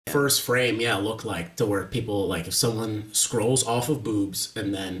first frame, yeah, look like to where people like if someone scrolls off of boobs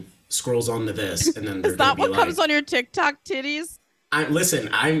and then scrolls onto this, and then they're Is gonna that be what comes on like, your TikTok titties? "I listen,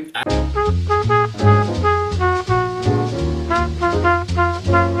 I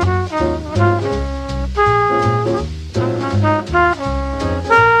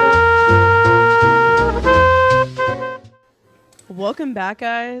Welcome back,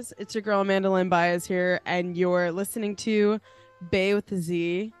 guys. It's your girl Amanda Lynn Baez here, and you're listening to Bay with the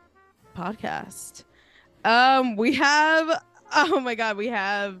Z podcast. We have oh my god, we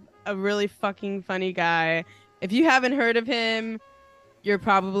have a really fucking funny guy. If you haven't heard of him, you're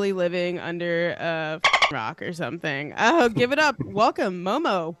probably living under a rock or something. Oh, give it up. Welcome,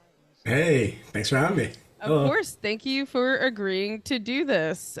 Momo. hey, thanks for having me. Of Hello. course, thank you for agreeing to do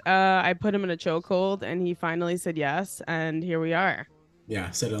this. I put him in a chokehold, and he finally said yes, and here we are. Yeah,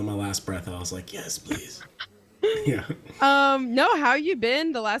 I said it on my last breath. I was like, yes, please. Yeah. No, how you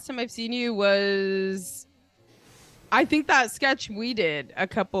been? The last time I've seen you was I think that sketch we did a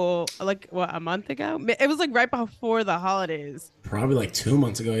couple like what a month ago. It was like right before the holidays. Probably like 2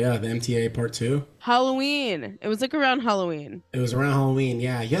 months ago, yeah, the MTA part two. Halloween. It was like around Halloween. It was around Halloween.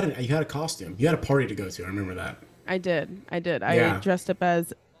 Yeah, you had a costume. You had a party to go to. I remember that. I did. I did. I Yeah, dressed up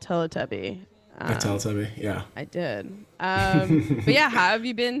as Teletubby. a Um, Teletubby. Yeah. I did. But yeah, how have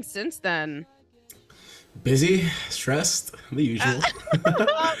you been since then? Busy, stressed, the usual.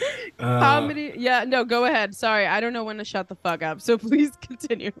 uh, Comedy. Yeah, no, go ahead. Sorry, I don't know when to shut the fuck up. So please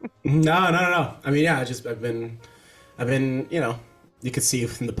continue. no. I mean, yeah, I've been, you could see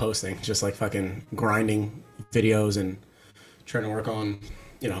in the posting, just like fucking grinding videos and trying to work on,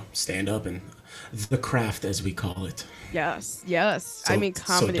 stand up and the craft as we call it. Yes, yes. I So mean, so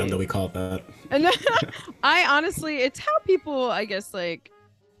dumb that comedy. we call it that. And I honestly, it's how people, I guess, like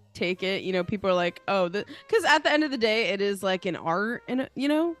take it. People are like, oh, because at the end of the day, it is like an art, and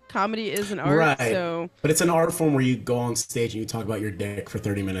comedy is an art. Right. So, But it's an art form where you go on stage and you talk about your dick for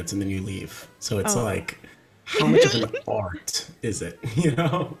 30 minutes and then you leave. So it's oh, like, how much of an art is it? You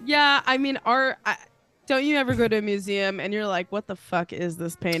know? yeah. I mean, art. Don't you ever go to a museum and you're like, what the fuck is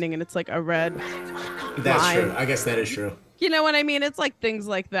this painting? And it's like a red That's true. line. I guess that is true. You know what I mean? It's like things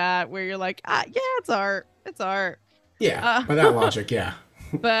like that where you're like, yeah, it's art. It's art. Yeah. Uh, By that logic, yeah.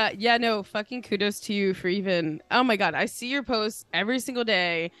 But yeah, no, fucking kudos to you for even. Oh my God, I see your posts every single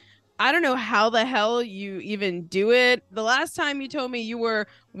day. I don't know how the hell you even do it. The last time you told me you were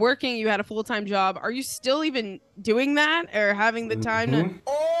working, you had a full-time job. Are you still even doing that or having the time to? Hmm.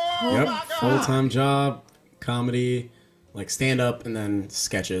 Holy Yep. Full fuck. time job, comedy, like stand up, and then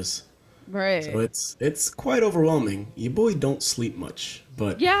sketches. So Right. it's quite overwhelming. You boy don't sleep much,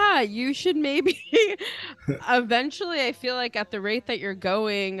 but Yeah, you should maybe eventually I feel like at the rate that you're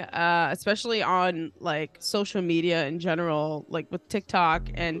going, especially on like social media in general, like with TikTok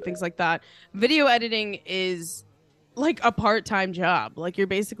and things like that, video editing is like a part-time job. Like you're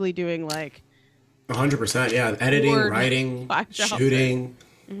basically doing like 100%, yeah. Editing, four writing, five jobs. shooting,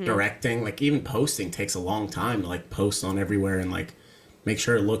 Hmm. directing, like even posting takes a long time to like post on everywhere and like make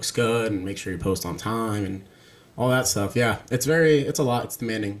sure it looks good and make sure you post on time and all that stuff. Yeah, it's a lot, it's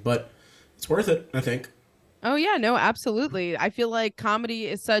demanding, but it's worth it, I think. Oh yeah, no, absolutely. I feel like comedy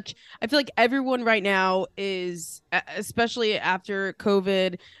is such I feel like everyone right now is especially after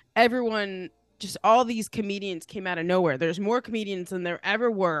COVID, everyone just all these comedians came out of nowhere. There's more comedians than there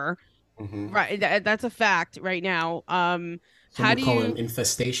ever were. Hmm. Right, that's a fact right now. Some How would do call it you an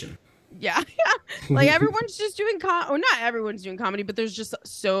infestation. yeah, like everyone's just doing or not everyone's doing comedy, but there's just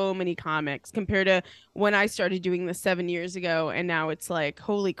so many comics compared to when I started doing this 7 years ago, and now it's like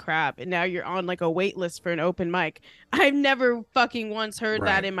holy crap, and now you're on like a wait list for an open mic. I've never fucking once heard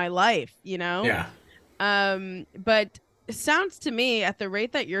that Right. in my life, you know? Yeah. But it sounds to me at the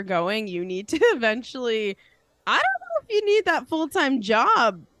rate that you're going, you need to eventually, I don't know if you need that full-time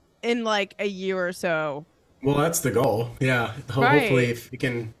job in like a year or so. Well, that's the goal. Yeah. Hopefully, Right. if you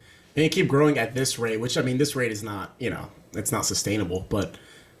can, and you keep growing at this rate, which I mean, this rate is not, it's not sustainable, but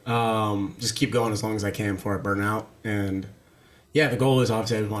just keep going as long as I can before I burn out. And yeah, the goal is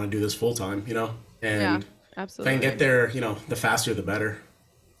obviously I want to do this full time, Yeah, and if I can get absolutely. there, the faster the better.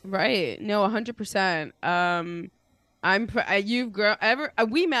 Right. No, 100%. You've grown ever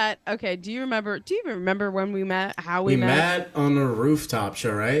we met. Okay, do you even remember when we met? How we We met? met on a rooftop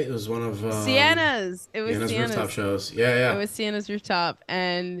show, right? It was one of Sienna's. It was Vienna's rooftop Sienna's. shows. Yeah, It yeah. was Sienna's rooftop.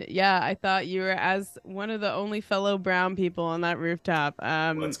 And yeah, I thought you were as one of the only fellow brown people on that rooftop.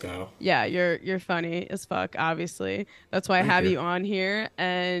 Let's go. Yeah, you're funny as fuck, obviously. That's why I Thank have you. you on here.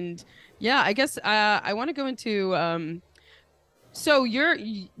 And yeah, I guess I want to go into so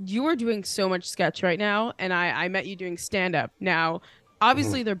you are doing so much sketch right now, and I met you doing stand up. Now, Mhm.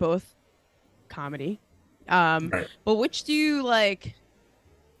 obviously they're both comedy. Right. But which do you like,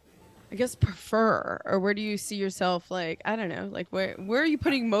 I guess, prefer, or where do you see yourself, like, I don't know, like where are you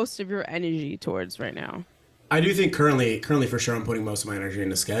putting most of your energy towards right now? I do think currently for sure I'm putting most of my energy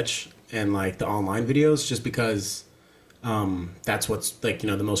into sketch and like the online videos just because that's what's like,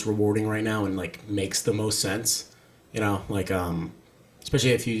 the most rewarding right now and like makes the most sense. Like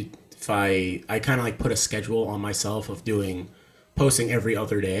especially if I kind of like put a schedule on myself of doing posting every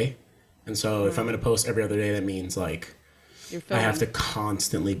other day. And so if I'm going Mm, to post every other day, that means like you're I have to filming.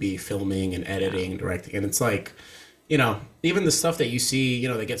 constantly be filming and Yeah. editing, directing. And it's like, even the stuff that you see,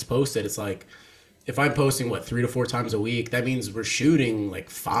 that gets posted, it's like if I'm posting what 3 to 4 times a week, that means we're shooting like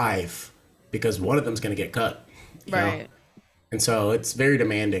five because one of them's going to get cut, you know? Right. And so it's very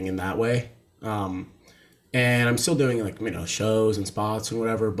demanding in that way. And I'm still doing like, shows and spots and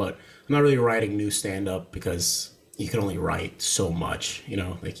whatever, but I'm not really writing new stand up because you can only write so much,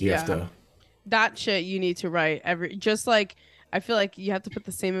 like you have Yeah. to, That shit you need to write every, just like I feel like you have to put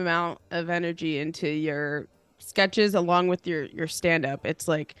the same amount of energy into your sketches along with your stand up. It's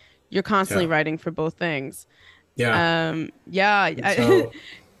like you're constantly yeah. writing for both things. Yeah. Yeah, And so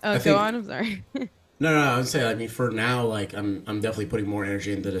I go think on, I'm sorry. no, I would say, I mean, for now, like, I'm definitely putting more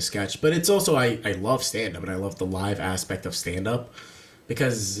energy into the sketch, but it's also, I love stand up and I love the live aspect of stand up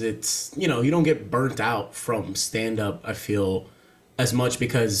because it's, you don't get burnt out from stand up, I feel, as much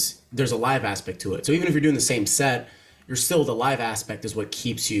because there's a live aspect to it. So even if you're doing the same set, you're still, the live aspect is what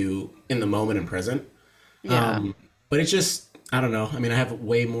keeps you in the moment and present. Yeah. But it's just, I don't know. I mean, I have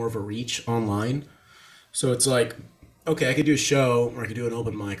way more of a reach online. So it's like, okay, I could do a show or I could do an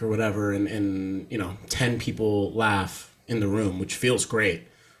open mic or whatever, and 10 people laugh in the room, which feels great.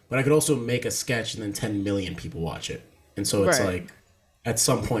 But I could also make a sketch and then 10 million people watch it. And so it's Right. like, at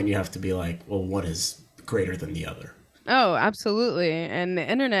some point, you have to be like, well, one is greater than the other. Oh, absolutely. And the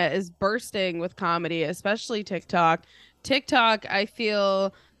internet is bursting with comedy, especially TikTok. TikTok, I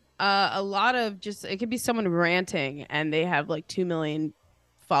feel a lot of just it could be someone ranting and they have like 2 million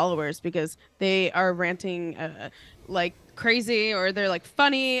followers because they are ranting like crazy or they're like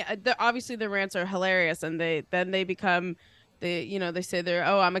funny. Obviously the rants are hilarious and they become they say they're,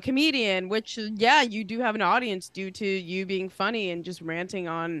 oh, I'm a comedian, which yeah, you do have an audience due to you being funny and just ranting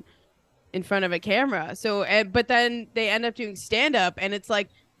on in front of a camera. So, but then they end up doing stand up, and it's like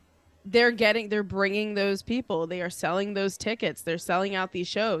they're bringing those people, they are selling those tickets, they're selling out these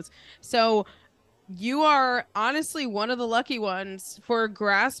shows. So, you are honestly one of the lucky ones for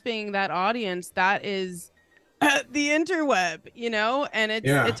grasping that audience that is the interweb, and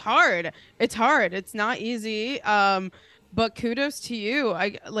Yeah. it's hard. It's hard. It's not easy. But kudos to you.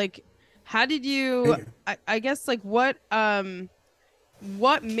 I like how did you Thank you. I guess like what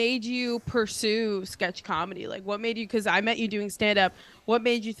made you pursue sketch comedy? Like, what made you? Because I met you doing stand up. What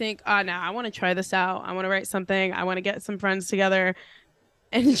made you think, oh, no, I want to try this out. I want to write something. I want to get some friends together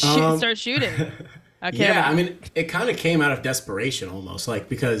and Um, start shooting a yeah, I camera. mean, it kind of came out of desperation almost, like,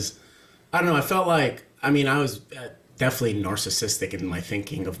 because I don't know. I felt like, I mean, I was definitely narcissistic in my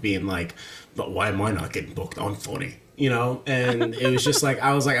thinking of being like, but why am I not getting booked? I'm funny, And it was just like,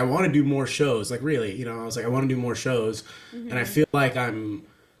 I was like, I want to do more shows. Like, really, I was like, I want to do more shows, and Hmm. I feel like I'm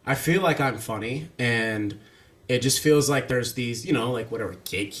funny, and it just feels like there's these, like whatever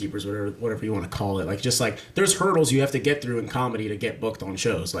gatekeepers, whatever you want to call it, like just like there's hurdles you have to get through in comedy to get booked on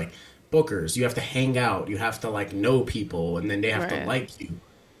shows, like bookers. You have to hang out, you have to like know people, and then they have to Right. like you.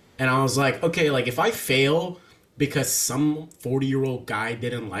 And I was like, okay, like if I fail because some 40-year-old guy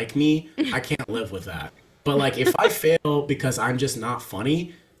didn't like me, I can't live with that. But like if I fail because I'm just not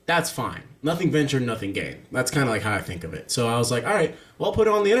funny, that's fine. Nothing ventured, nothing gained. That's kind of like how I think of it. So I was like, all right, well, I'll put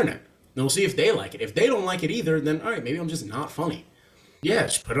it on the internet. And we'll see if they like it. If they don't like it either, then all right, maybe I'm just not funny. Yeah,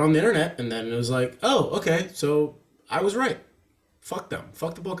 just put it on the internet. And then it was like, oh, okay, so I was right. Fuck them.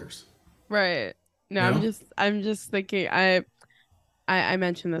 Fuck the bookers. Right. No, You know? I'm just thinking I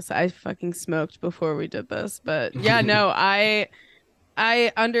mentioned this. I fucking smoked before we did this, but yeah, no, I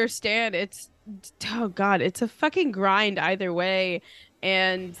understand. It's oh God, it's a fucking grind either way.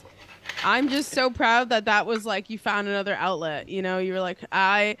 And I'm just so proud that that was like you found another outlet. You were like,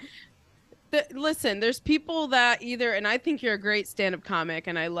 listen, there's people that either, and I think you're a great stand-up comic,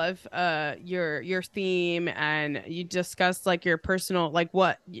 and I love your theme, and you discuss like your personal, like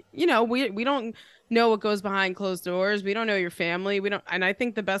what we don't know what goes behind closed doors. We don't know your family. We don't, and I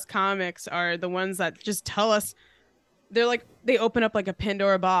think the best comics are the ones that just tell us they're like they open up like a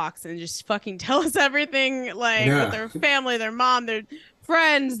Pandora box and just fucking tell us everything, like with Yeah. their family, their mom, their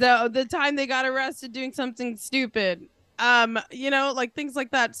friends, the time they got arrested doing something stupid, like things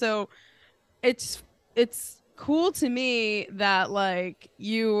like that. So it's it's cool to me that like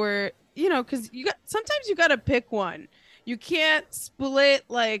you were, because you got sometimes you got to pick one. You can't split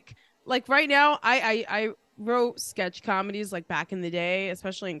like right now. I wrote sketch comedies like back in the day,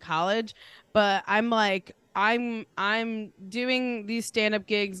 especially in college, but I'm like I'm doing these stand-up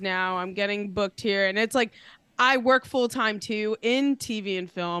gigs now. I'm getting booked here, and it's like I work full time too in TV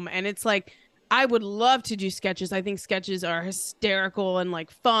and film, and it's like I would love to do sketches. I think sketches are hysterical and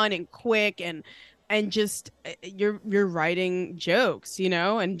like fun and quick and just you're writing jokes,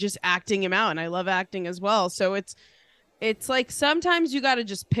 and just acting them out. And I love acting as well. So it's like sometimes you got to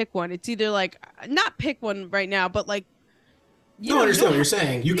just pick one. It's either like not pick one right now, but like No, I understand what you're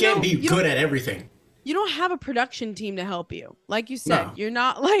saying. You can't be you good don't at everything. you don't have a production team to help you. Like you said, No, you're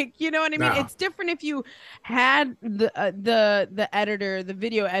not like, you know what I mean? no, It's different if you had the editor, the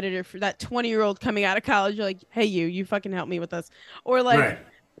video editor for that 20-year-old coming out of college. You're like, hey, you fucking help me with this. Or like right.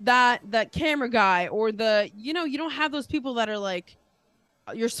 that camera guy, or you don't have those people that are like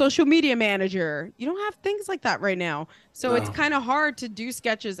your social media manager. You don't have things like that right now. So it's No. kind of hard to do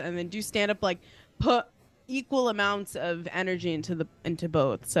sketches and then do stand up, like put equal amounts of energy into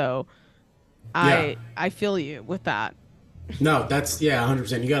both. So Yeah. I feel you with that. No, that's yeah,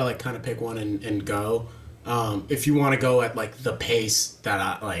 100%. You gotta like kind of pick one and go. If you want to go at like the pace that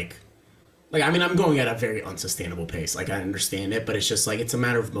I like I mean, I'm going at a very unsustainable pace. Like I understand it, but it's just like it's a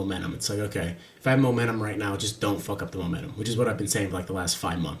matter of momentum. It's like okay, if I have momentum right now, just don't fuck up the momentum, which is what I've been saying for like the last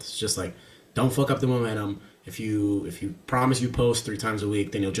 5 months. It's just like don't fuck up the momentum. If you promise you post 3 times a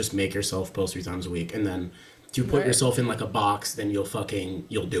week, then you'll just make yourself post 3 times a week, and then if you put Right. yourself in like a box, then you'll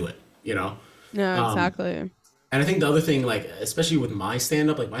do it. You know. No, Um, exactly. and I think the other thing, like especially with my stand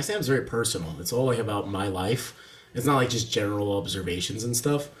up, like my stand up's very personal. It's all like about my life. It's not like just general observations and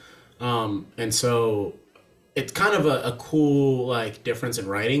stuff. And so it's kind of a cool like difference in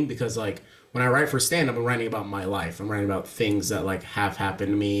writing because like when I write for stand up, I'm writing about my life. I'm writing about things that like have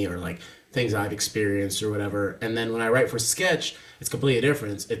happened to me or like things I've experienced or whatever. And then when I write for sketch, it's completely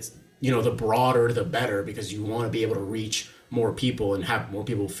different. It's the broader the better because you want to be able to reach more people and have more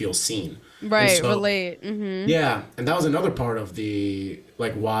people feel seen. And Right, so relate. Mm-hmm. yeah, and that was another part of the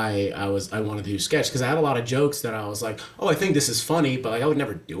like why I wanted to do sketch because I had a lot of jokes that I was like, oh, I think this is funny, but like I would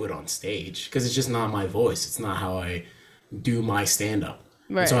never do it on stage because it's just not my voice. It's not how I do my stand up.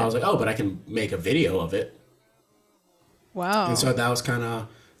 And so I Right. was like, oh, but I can make a video of it. And Wow. so that was kind of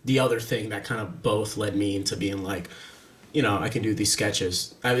the other thing that kind of both led me into being like, I can do these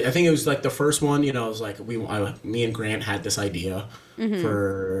sketches. I think it was like the first one, it was like me and Grant had this idea Mm-hmm.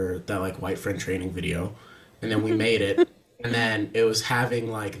 for that like white friend training video, and then we made it, and then it was having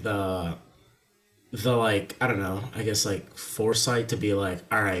like the like I don't know, I guess like foresight to be like,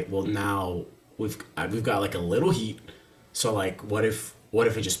 all right, well now we've got like a little heat, so like what if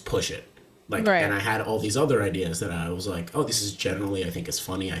we just push it, like, and Right. I had all these other ideas that I was like, oh, this is generally I think it's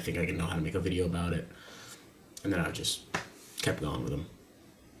funny, I think I can know how to make a video about it, and then I just kept going with them.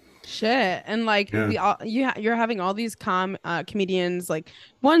 Shit. And like Yeah. you're having all these comedians, like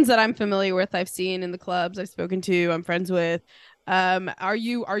ones that I'm familiar with, I've seen in the clubs I've spoken to, I'm friends with. Are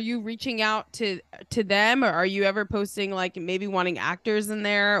you reaching out to them, or are you ever posting like maybe wanting actors in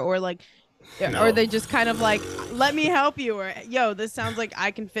there, or like or are No. they just kind of like, let me help you, or yo, this sounds like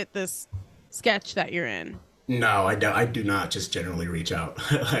I can fit this sketch that you're in? No, I do not just generally reach out.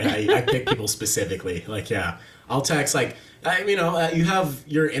 I pick people specifically. Like, yeah, I'll text like, you have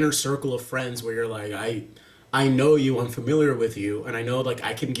your inner circle of friends where you're like, I know you, I'm familiar with you, and I know like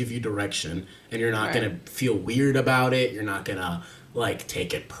I can give you direction, and you're not Right. gonna feel weird about it. You're not gonna like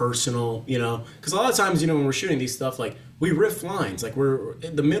take it personal, because a lot of times, when we're shooting these stuff, like we riff lines, like we're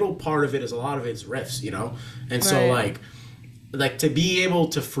the middle part of it is a lot of it's riffs, and so Right. like to be able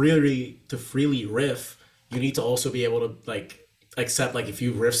to freely riff, you need to also be able to like accept like if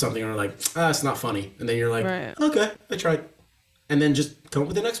you riff something or like it's not funny, and then you're like Right. okay, I tried, and then just come up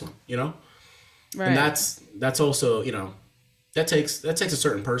with the next one. And Right. that's also that takes a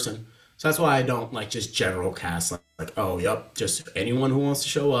certain person. So that's why I don't like just general cast like oh yep, just anyone who wants to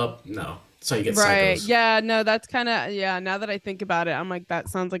show up. No, that's how you get Right. psychos. Yeah, no, that's kind of, yeah, now that I think about it, I'm like, that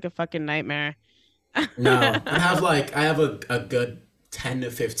sounds like a fucking nightmare. No, I have a good 10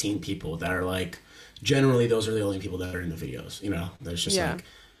 to 15 people that are like generally those are the only people that are in the videos, There's just Yeah. like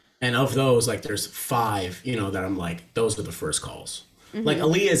and of those like there's five, that I'm like those are the first calls. Like Hmm.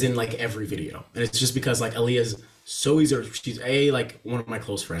 Aaliyah's in like every video. And it's just because like Aaliyah's so easy she's like one of my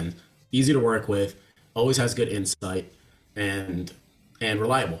close friends, easy to work with, always has good insight and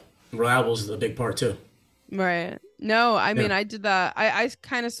reliable. Reliable is a big part too. Right. No, I Yeah. mean, I did that. I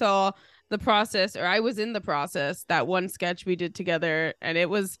kind of saw the process, or I was in the process, that one sketch we did together, and it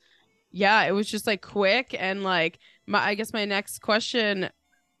was yeah, it was just like quick and like I guess my next question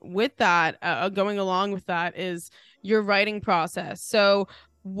with that, going along with that, is your writing process. So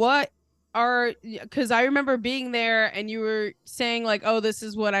what are, because I remember being there and you were saying like, oh, this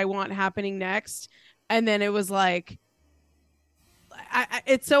is what I want happening next, and then it was like,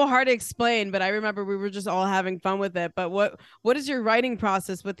 it's so hard to explain, but I remember we were just all having fun with it. But what is your writing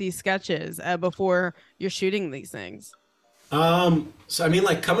process with these sketches before you're shooting these things? So I mean,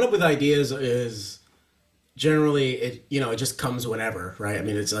 like coming up with ideas is generally it, it just comes whenever, right? I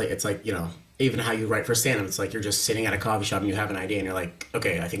mean, it's like, even how you write for stand-up, it's like you're just sitting at a coffee shop and you have an idea and you're like,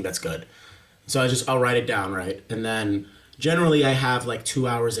 okay, I think that's good. So I'll write it down, right? And then generally I have like 2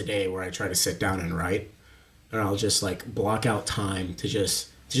 hours a day where I try to sit down and write, and I'll just like block out time to just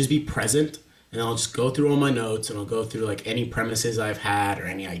be present, and I'll just go through all my notes and I'll go through like any premises I've had or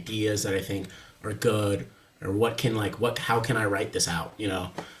any ideas that I think are good, or how can I write this out,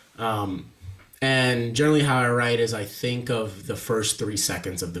 and generally how I write is I think of the first 3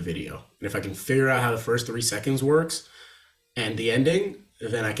 seconds of the video. And if I can figure out how the first 3 seconds works and the ending,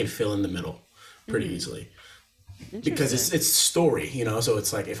 then I can fill in the middle pretty Mm, easily. Because it's interesting. it's story, so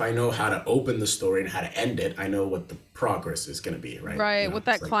it's like if I know how to open the story and how to end it, I know what the progress is going to be, right? Right, with It's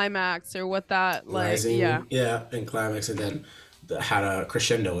that like climax or what that like, yeah. rising, yeah, and climax, and then how to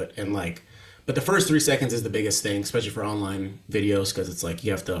crescendo it, and like, but the first 3 seconds is the biggest thing, especially for online videos, because it's like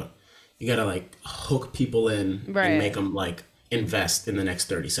you gotta like hook people in and Right. make them like invest in the next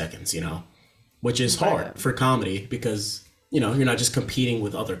 30 seconds, which is Right. hard for comedy because you're not just competing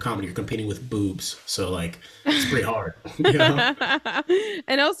with other comedy, you're competing with boobs, so like it's pretty hard.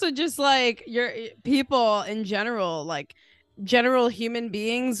 And also just like your people in general, like general human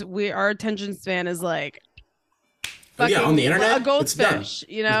beings, our attention span is like Oh yeah, on the fucking a internet it's done, goldfish,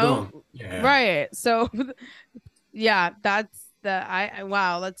 you it's know? gone, yeah. Right. So yeah, that's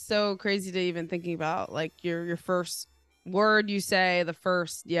wow, that's so crazy to even thinking about. Like your first word you say, the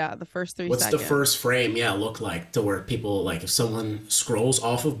first three What's the seconds. first frame, yeah, look like to where people like if someone scrolls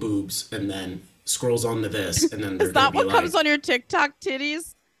off of boobs and then scrolls onto this and then Is they're gonna that be what comes like, on your TikTok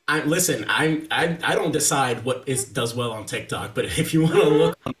titties? I don't decide what is does well on TikTok, but if you want to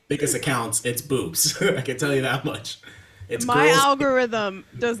look on the biggest accounts, it's boobs. I can tell you that much. It's My girls. algorithm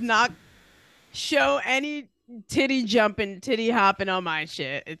does not show any titty jumping, titty hopping on my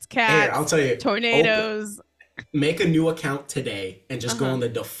shit. It's Here, I'll cats, tell you. Open, tornadoes. make a new account today and just go Uh-huh. on the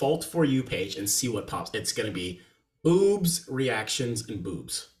default for you page and see what pops. It's gonna be boobs, reactions, and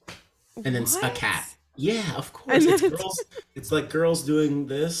boobs, and then a cat. What? Yeah, of And course. then It's girls. It's like girls doing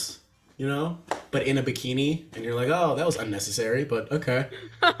this, but in a bikini, and you're like, oh, that was unnecessary, but okay.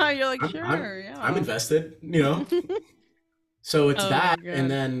 you're like, I'm I'm sure, I'm yeah. invested. So it's Oh my that, and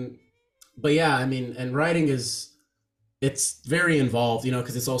god. then, but yeah, I mean, and writing it's very involved,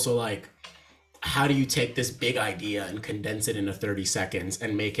 because it's also like, how do you take this big idea and condense it into 30 seconds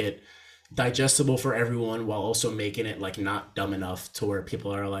and make it digestible for everyone while also making it like not dumb enough to where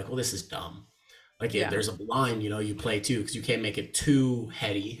people are like, well, this is dumb. Like Yeah. there's a line, you play too, because you can't make it too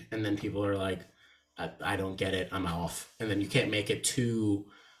heady, and then people are like, I don't get it, I'm off. And then you can't make it too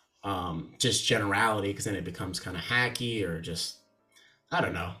just generality, because then it becomes kind of hacky or just, I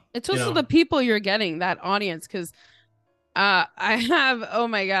don't know, It's you also know. the people you're getting, that audience, because I have, oh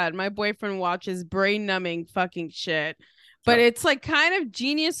my god, my boyfriend watches brain numbing fucking shit. But Yep. it's like kind of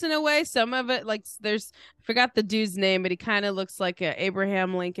genius in a way. Some of it, like there's, I forgot the dude's name, but he kind of looks like a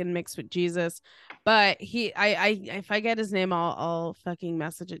Abraham Lincoln mixed with Jesus. But if I get his name, I'll fucking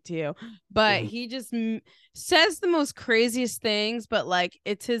message it to you. But Mhm. he just says the most craziest things, but like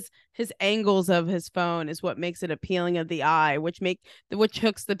it's his angles of his phone is what makes it appealing of the eye, which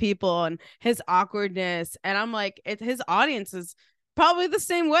hooks the people, and his awkwardness. And I'm like, his audience is probably the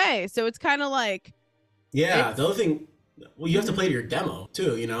same way. So it's kind of like Yeah, the it's other thing, well, you have to mhm. play to your demo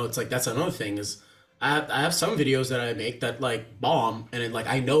too. It's like that's another thing is I have some videos that I make that like bomb, and like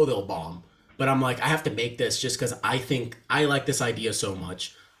I know they'll bomb, but I'm like I have to make this just because I think I like this idea so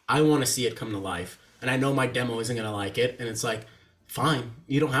much. I want to see it come to life, and I know my demo isn't gonna like it, and it's like, fine,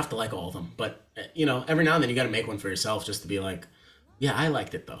 you don't have to like all of them, but every now and then you got to make one for yourself just to be like, yeah, I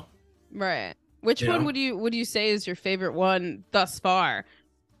liked it though. Right. Which You one know, would you say is your favorite one thus far?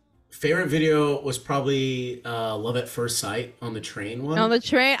 favorite video was probably Love at First Sight on the train On one. the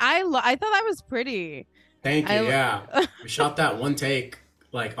train, I thought that was pretty. Thank you. I Yeah. We shot that one take,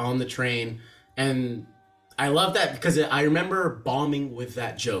 like on the train. And I love that because I remember bombing with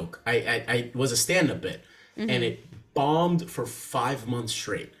that joke. I was a stand up bit, and Mhm. it bombed for 5 months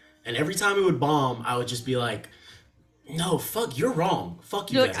straight. And every time it would bomb, I would just be like, no, fuck, you're wrong.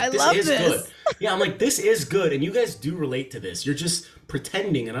 Fuck you You're like, guys. I Like, this love is good. this. Yeah, I'm like, this is good, and you guys do relate to this. You're just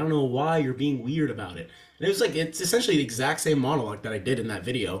pretending, and I don't know why you're being weird about it. And it was like, it's essentially the exact same monologue that I did in that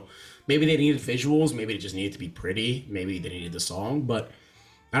video. Maybe they needed visuals, maybe it just needed to be pretty, maybe they needed the song, but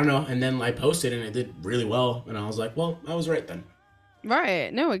I don't know. And then I posted, and it did really well, and I was like, well, I was right then.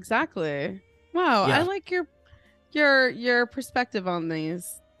 Right. No, exactly. Wow, I Yeah, like your perspective on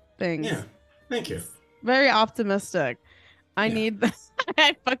these yeah. things. Thank you. Very optimistic. I Yeah. need that.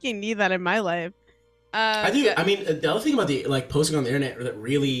 I fucking need that in my life. I do. Yeah, I mean, the other thing about the like posting on the internet that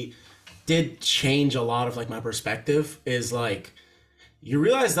really did change a lot of like my perspective is like you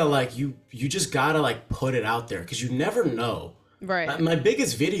realize that like you just gotta like put it out there because you never know. right. My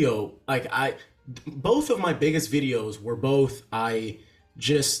biggest video, like both of my biggest videos were both I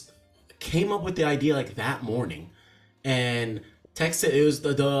just came up with the idea like that morning and texted. It was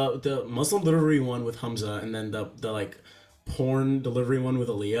the Muslim delivery one with Hamza, and then the like porn delivery one with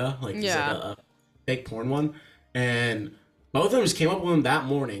Aaliyah, like it's like Yeah. a fake porn one, and both of them just came up with them that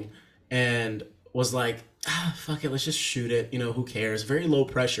morning, and was like, fuck it, let's just shoot it. You know, who cares? Very low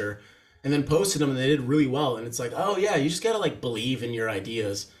pressure, and then posted them, and they did really well. And it's like, oh yeah, you just gotta like believe in your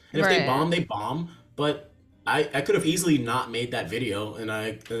ideas, and if they Right. bomb, they bomb. But I could have easily not made that video, and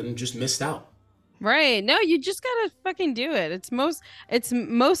I and just missed out. Right. No, you just gotta fucking do it. It's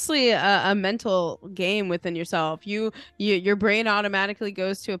mostly a mental game within yourself. Your brain automatically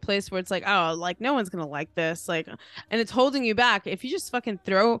goes to a place where it's like, oh, like no one's gonna like this, like, and it's holding you back. If you just fucking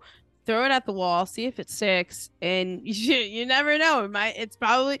throw it at the wall, see if it sticks, and you never know. It's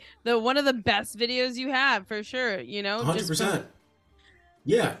probably the one of the best videos you have for sure. You know, Hundred just from percent.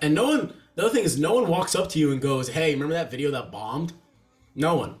 Yeah, and no one. The other thing is, no one walks up to you and goes, "Hey, remember that video that bombed?"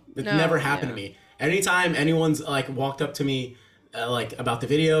 No one. It never no, happened to yeah. me. Anytime anyone's like walked up to me, like about the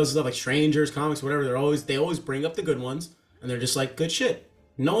videos, stuff like strangers, comics, whatever, they always bring up the good ones, and they're just like good shit.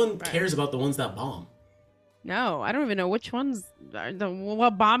 No one Right. cares about the ones that bomb. No, I don't even know which ones are the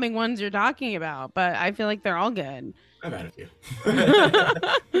what bombing ones you're talking about, but I feel like they're all good. I've had a few.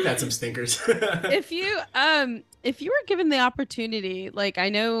 We've had some stinkers. If you were given the opportunity, like I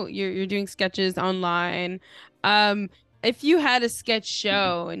know you're doing sketches online, um if you had a sketch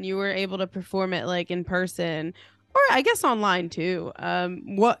show and you were able to perform it like in person or I guess online too,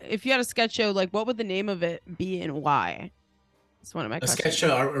 what if you had a sketch show, like what would the name of it be and why? It's one of my A sketch questions.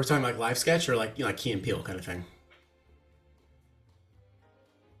 show? Are we talking like live sketch or like like Key and Peele kind of thing?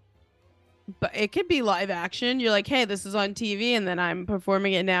 But it could be live action. You're like, hey, this is on TV and then I'm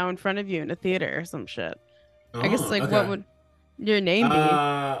performing it now in front of you in a theater or some shit. I guess Oh, like what okay. would your name be?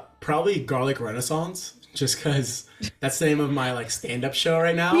 Probably Garlic Renaissance, just because that's the name of my like stand-up show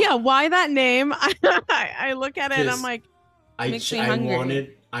right now. Yeah, why that name? I look at it and I'm Just like, makes me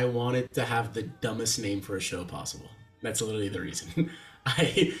hungry. I wanted to have the dumbest name for a show possible. That's literally the reason.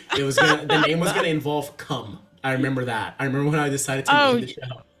 I it was gonna the name was gonna involve cum. I remember that. I remember when I decided to name Oh, the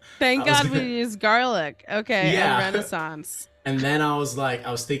show. thank I was God we gonna use garlic. Okay, and yeah, Renaissance. and then I was like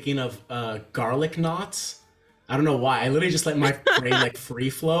I was thinking of garlic knots. I don't know why. I literally just let my brain like free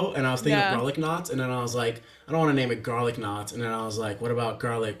flow, and I was thinking of Yeah, garlic knots, and then I was like, I don't want to name it garlic knots, and then I was like, what about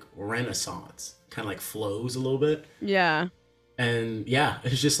garlic renaissance? Kind of like flows a little bit, yeah. and yeah,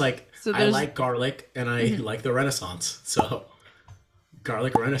 it's just like So I there's like garlic and I like the Renaissance, so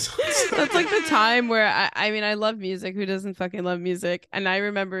garlic renaissance. that's like the time where I mean I love music. Who doesn't fucking love music? And I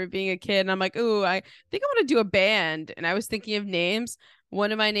remember being a kid and I'm like, ooh, I think I want to do a band. And I was thinking of names.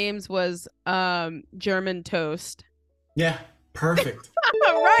 One of my names was German Toast. Yeah, perfect,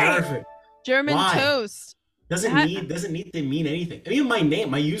 Right. perfect. German Why? Toast. Doesn't That, need to mean anything. I mean, my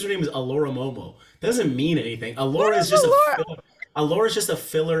username is Alora Momo. Doesn't mean anything. what Alora is is just a Allure? filler. Alora is just a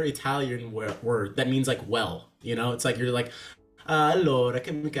filler Italian word that means like well. You know, it's like you're like, allora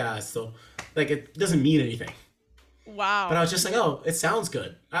che mi caso. Like it doesn't mean anything. But I Wow. was just like, oh, it sounds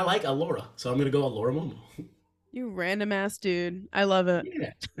good. I like Alora, so I'm gonna go Alora Momo. You random ass dude. I love it.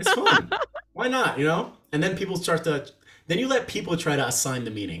 Yeah, it's fun. Why not? You know? And then people start to. Then you let people try to assign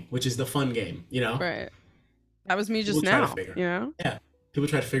the meaning, which is the fun game. You know? Right. That was me People just try to now, figure. you know? Yeah. People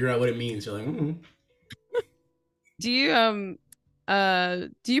try to figure out what it means. You're like, Do you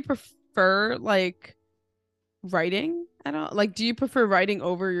do you prefer like writing at all? Like do you prefer writing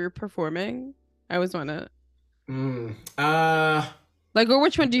over your performing? I always want to mm. like, or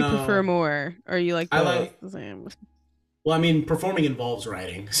which one do you prefer No. more? Or you like I both like. the same? Well, I mean, performing involves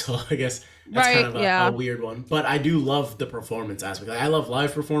writing, so I guess that's kind Right, of a yeah. weird one. But I do love the performance aspect. Like, I love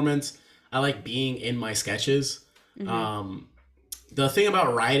live performance. I like being in my sketches. Hmm. Um, the thing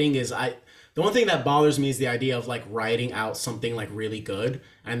about writing is, the one thing that bothers me is the idea of like writing out something like really good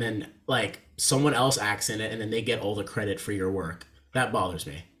and then like someone else acts in it and then they get all the credit for your work. That bothers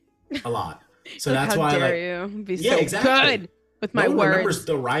me a lot. So Like, that's how why dare like you be yeah, so exactly. good with No my one remembers words?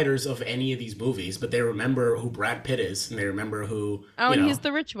 the writers of any of these movies, but they remember who Brad Pitt is and they remember who, Oh, you and he's know,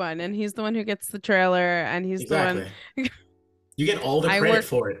 the rich one, and he's the one who gets the trailer, and he's the one. exactly. You get all the I credit work.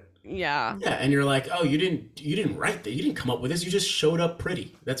 for it. Yeah. Yeah, and you're like, "Oh, you didn't write that. You didn't come up with this. You just showed up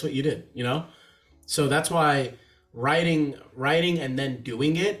pretty. That's what you did, you know?" So that's why writing and then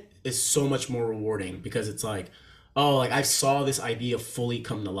doing it is so much more rewarding because it's like, "Oh, like I saw this idea fully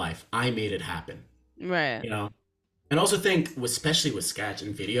come to life. I made it happen." Right. You know? And I also think, especially with sketch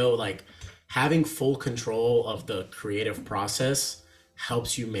and video, like having full control of the creative process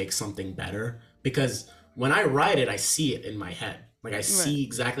helps you make something better. Because when I write it, I see it in my head. Like I Right. see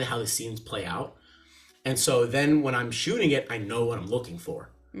exactly how the scenes play out. And so then when I'm shooting it, I know what I'm looking for.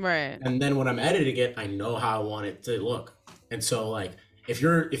 Right. And then when I'm editing it, I know how I want it to look. And so like if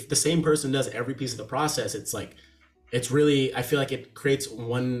the same person does every piece of the process, it's like it's really I feel like it creates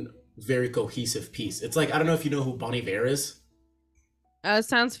one very cohesive piece. It's like I don't know if you know who Bon Iver is.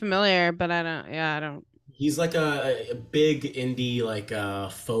 Sounds familiar, but I don't. Yeah, I don't. He's like a big indie like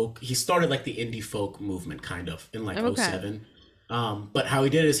folk. He started like the indie folk movement kind of in like Okay. '07. But how he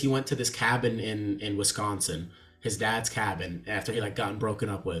did is he went to this cabin in Wisconsin, his dad's cabin after he like gotten broken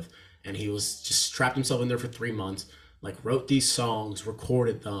up with, and he was just trapped himself in there for 3 months. Like wrote these songs,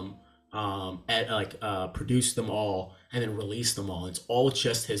 recorded them, produced them all, and then released them all. It's all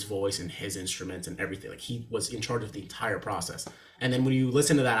just his voice and his instruments and everything. Like he was in charge of the entire process. And then when you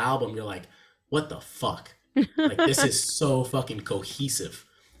listen to that album, you're like, what the fuck? Like this is so fucking cohesive.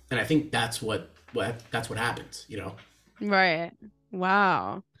 And I think that's what happens, you know? Right.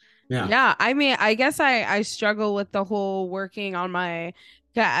 Wow. Yeah. Yeah. I mean, I guess I struggle with the whole working on my.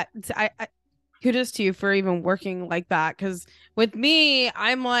 Yeah. I kudos to you for even working like that. Because with me,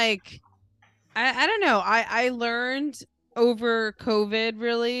 I'm like, I don't know. I learned over COVID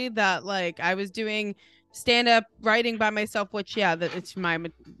really that like I was doing stand up writing by myself, which yeah, that it's my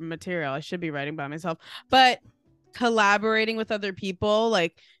material. I should be writing by myself, but collaborating with other people,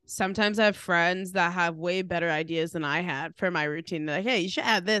 like sometimes I have friends that have way better ideas than I had for my routine. They're like, hey, you should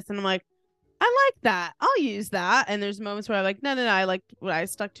add this, and I'm like, I like that. I'll use that. And there's moments where I'm like, no, no, no, I like what I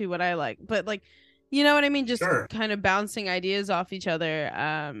stuck to what I like, but like, you know what I mean? Just Sure. kind of bouncing ideas off each other.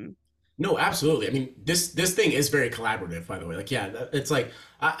 No, absolutely. I mean, this thing is very collaborative, by the way. Like, yeah, it's like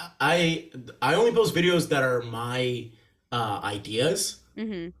I only post videos that are my ideas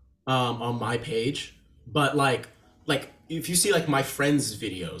Mhm. on my page, but like if you see like my friends'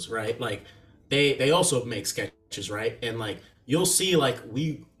 videos, right? Like they also make sketches, right? And like you'll see like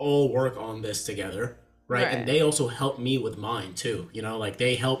we all work on this together, right? And Right. they also help me with mine too. You know, like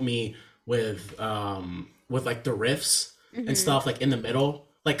they help me with like the riffs and Mhm. stuff like in the middle.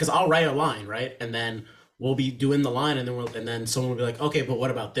 Like cuz I'll write a line, right? And then we'll be doing the line and then someone will be like, "Okay, but what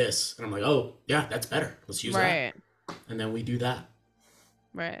about this?" And I'm like, "Oh, yeah, that's better. Let's use that." Right. And then we do that.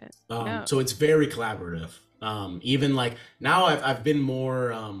 Right. No. So it's very collaborative. Even like now I've been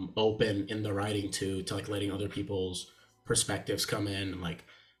more open in the writing to like letting other people's perspectives come in and like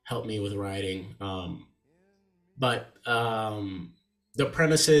help me with writing. But the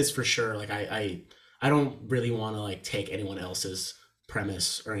premises for sure, like I don't really want to like take anyone else's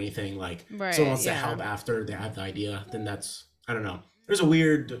premise or anything. Like if someone Right. wants to Yeah. help after they have the idea, then that's I don't know. There's a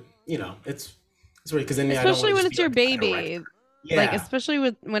weird, it's weird because then I don't want Especially to when just it's be your like a director. baby. Like Yeah. especially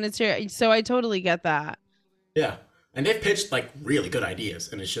with when it's your so I totally get that. Yeah. And they've pitched like really good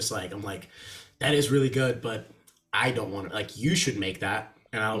ideas. And it's just like, I'm like, that is really good, but I don't want to, like, you should make that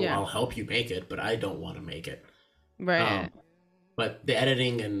and Yeah. I'll help you make it, but I don't want to make it. Right. Um, but the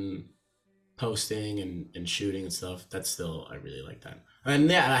editing and posting and shooting and stuff, that's still, I really like that. And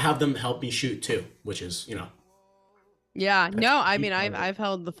yeah, I have them help me shoot too, which is, Yeah. that's No, a I huge mean part of it. I've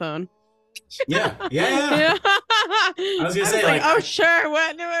held the phone. Yeah. Yeah. Yeah. Yeah. I was going I to was say, like, like, oh sure.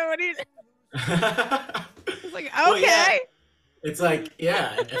 What do you I, I was like, well, yeah. okay. It's like,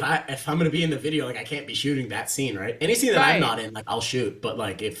 yeah, if I'm gonna be in the video, like I can't be shooting that scene, right? Any scene that I'm Right. not in, like I'll shoot. But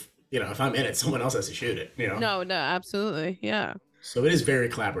like if I'm in it, someone else has to shoot it. No, no, absolutely. Yeah. So it is very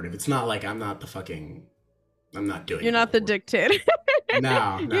collaborative. It's not like I'm not doing You're all not the the work. dictator.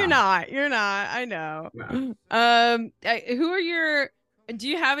 No, You're no, not. You're not. I know. no. Who are your do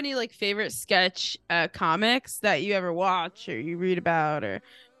you have any like favorite sketch comics that you ever watch or you read about or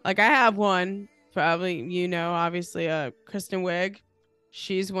like I have one probably obviously Kristen Wiig.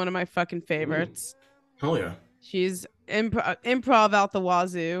 She's one of my fucking Ooh, favorites. hell yeah. She's improv out the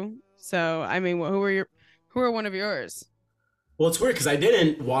wazoo. So, I mean, who are one of yours? Well, it's weird because I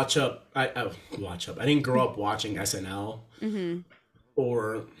didn't watch up. I watch up. I didn't grow up watching SNL, Mm-hmm.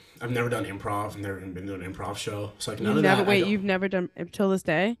 or I've never done improv. I've never been doing an improv show. So like none You've of never that. I wait, don't you've never done until this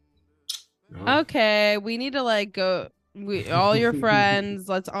day? know. Okay, we need to like go we all your friends,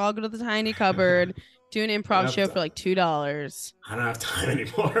 let's all go to the tiny cupboard, do an I don't improv have show to, for like $2. I don't have time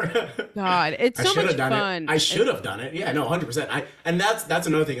anymore. God, it's I so should much have done it. fun. I should have done it. Yeah, no, 100%. I and that's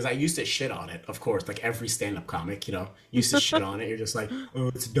another thing is I used to shit on it. Of course, like every stand-up comic, used to shit on it. You're just like, oh,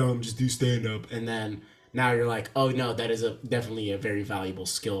 it's dumb. Just do stand-up. And then now you're like, oh no, that is a definitely a very valuable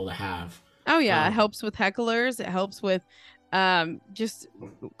skill to have. Oh yeah, it Um, helps with hecklers, it helps with just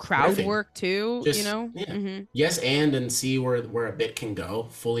crowd riffing, work too, you just know? yeah, Mm-hmm. yes, and see where a bit can go.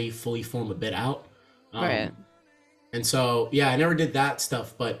 Fully form a bit out. Right. Um, And so, yeah, I never did that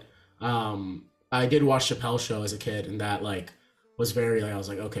stuff, but I did watch Chappelle Show as a kid, and that like was very like I was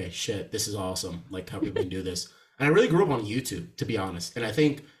like, okay, shit, this is awesome. Like how people can do this. And I really grew up on YouTube, to be honest. And I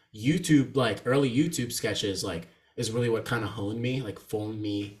think YouTube, like early YouTube sketches, like is really what kind of honed me, like formed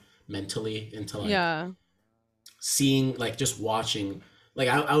me mentally into like Yeah. seeing, like just watching. Like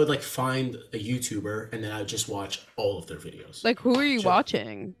I would like find a YouTuber, and then I would just watch all of their videos. Like who are you Just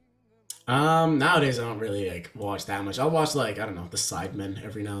watching? Nowadays I don't really like watch that much. I'll watch like I don't know the Sidemen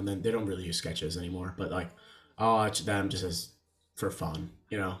every now and then. They don't really use sketches anymore, but like I'll watch them just as for fun.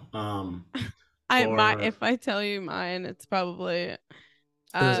 I my Or if I tell you mine, it's probably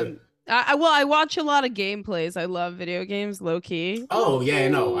what is it? um well, I watch a lot of gameplays. I love video games, low key. Low Oh yeah,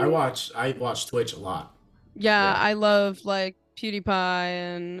 no, I key. watch I watch Twitch a lot. Yeah, Yeah. I love like PewDiePie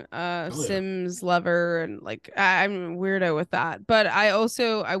and Oh yeah. Sims Lover and like I'm a weirdo with that. But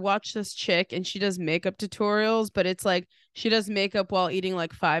I watch this chick and she does makeup tutorials, but it's like she does makeup while eating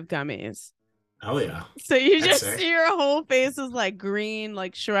like 5 gummies. Oh yeah. So you That's just see sick. her whole face is like green,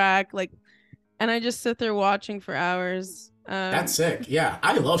 like Shrek, like, and I just sit there watching for hours. That's sick. Yeah,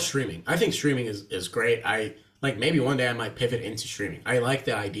 I love streaming. I think streaming is great. I like maybe one day I might pivot into streaming. I like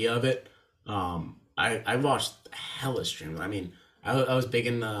the idea of it. I watched hella streams. I mean, I was big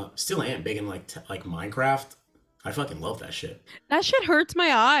in still am big in like Minecraft. I fucking love that shit. That shit hurts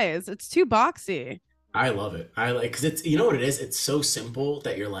my eyes. It's too boxy. I love it. I like because it's you know what it is. It's so simple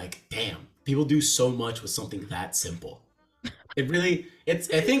that you're like, damn, people do so much with something that simple. It really, I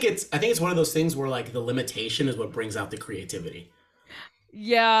think it's one of those things where like the limitation is what brings out the creativity.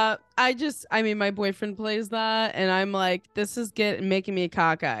 Yeah, I mean, my boyfriend plays that, and I'm like, this is making me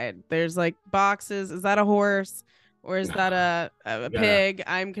cockeyed. There's like boxes. Is that a horse, or is that Nah, a we gotta pig?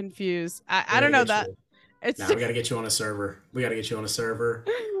 I'm confused. we I don't gotta know get that you. it's Nah, we gotta get you on a server. We gotta get you on a server.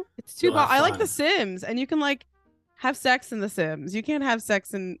 it's too. You'll have I like The fun. Sims, and you can like have sex in The Sims. You can't have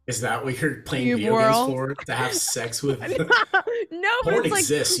sex in Is that what you're playing Cube video games World. for? To have sex with? No, but Porn it's like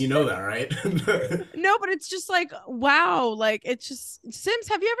exists, you know that, right? no, but it's just like wow, like it's just Sims.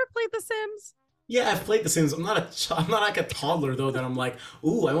 Have you ever played The Sims? Yeah, I've played The Sims. I'm not like a toddler though that I'm like,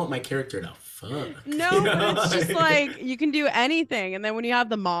 ooh, I want my character to fuck. You No, but know? it's just like you can do anything. And then when you have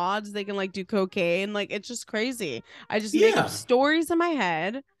the mods, they can like do cocaine. Like it's just crazy. I just make up Yeah. stories in my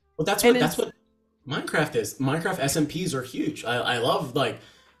head. Well, And that's it's what Minecraft is. Minecraft SMPs are huge. I love like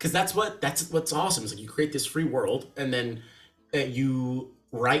because that's what's awesome. Is like you create this free world and then you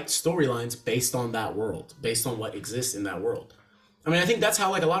write storylines based on that world, based on what exists in that world. I mean, I think that's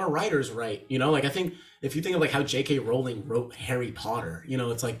how like a lot of writers write. Like I think if you think of like how J.K. Rowling wrote Harry Potter,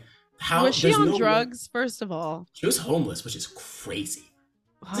 it's like how was she there's on no way drugs, first of all? she was homeless, which is crazy.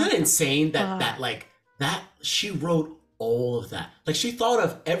 Isn't What it the insane that fuck? like that she wrote all of that? Like she thought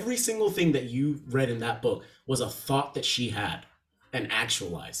of every single thing that you read in that book was a thought that she had and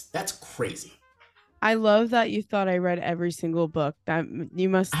actualized. That's crazy. I love that you thought I read every single book. That you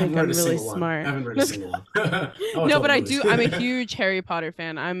must I think haven't read I'm a really single one. I smart. haven't read a single one. I watch No, all the but I movies. do. I'm a huge Harry Potter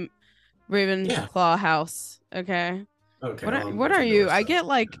fan. I'm Yeah. Ravenclaw house. Okay. Okay. What Well, are I'm what are you? Gryffindor, I so get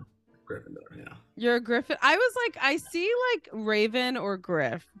like Gryffindor. Yeah. you're a Griffin. I was like, I see like Raven or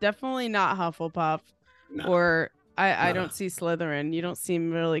Griff. Definitely not Hufflepuff. No. Or I No. don't see Slytherin. You don't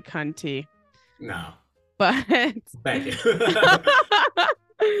seem really cunty. No. But Thank you. uh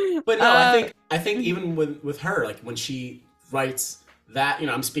But no, I think even with her, like when she writes that,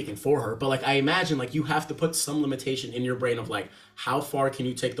 I'm speaking for her, but like I imagine like you have to put some limitation in your brain of like how far can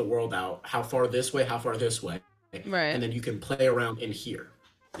you take the world out, how far this way, how far this way, right. and then you can play around in here,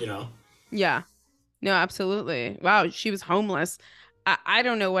 you know? Yeah. No, absolutely. Wow, she was homeless. I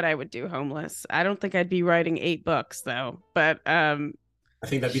don't know what I would do homeless. I don't think I'd be writing 8 books though. But I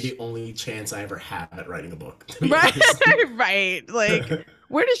think that'd be the only chance I ever have at writing a book, to be right, honest. right. Like,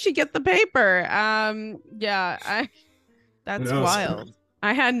 where does she get the paper? Yeah, Who that's knows? wild.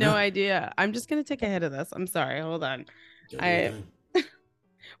 I had no Yeah. idea. I'm just gonna take a hit of this. I'm sorry. Hold on. Go do your I thing.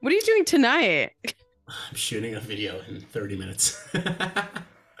 what are you doing tonight? I'm shooting a video in 30 minutes.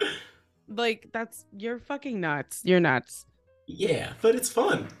 Like you're fucking nuts. You're nuts. Yeah, but it's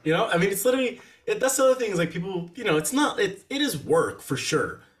fun. I mean, it's literally that's the other thing is like people. It's not. It is work for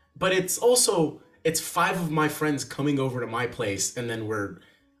sure, but it's also it's five of my friends coming over to my place, and then we're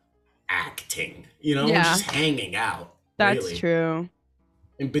acting. We're Yeah, just hanging out. that's Really, true.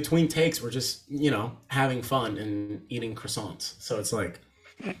 in between takes, we're just having fun and eating croissants. So it's like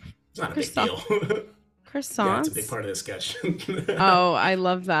it's not a big Croissant deal. Yeah, it's a big croissants. part of the sketch. Oh, I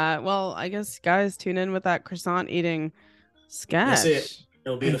love that. Well, I guess guys tune in with that croissant eating That's it. sketch.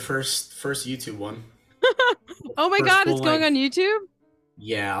 It'll be the first YouTube one. Oh my First God, full it's going on length. YouTube?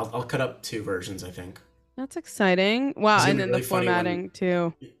 Yeah, I'll cut up two versions, I think. That's exciting. Wow, It's gonna and be then the really funny when formatting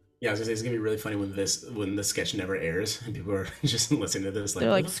too. yeah, I was gonna say it's gonna be really funny when the sketch never airs and people are just listening to this like, They're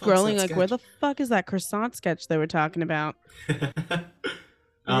where like the fuck's scrolling that like where sketch? the fuck is that croissant sketch they were talking about?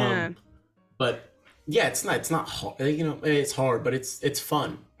 um, Man. but yeah, it's not hard. It's hard, but it's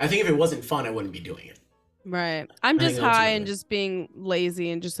fun. I think if it wasn't fun, I wouldn't be doing it. Right. I'm I just think high and ultimately, just being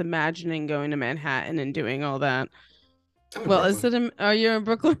lazy and just imagining going to Manhattan and doing all that. I'm in Well, is Brooklyn. it in, are you in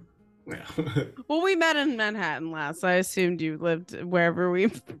Brooklyn? Yeah. Well, we met in Manhattan last. I assumed you lived wherever we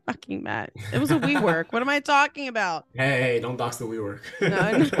fucking met. It was a WeWork. What am I talking about? Hey, don't dox the WeWork.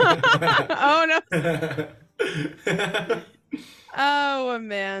 No, no. Oh no. Oh,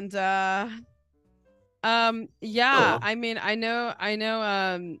 Amanda. Oh Yeah, well. I mean, I know,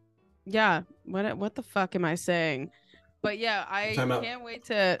 yeah, what the fuck am I saying? But yeah, I Time out. can't wait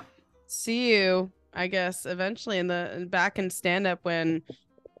to see you, I guess, eventually back in stand up when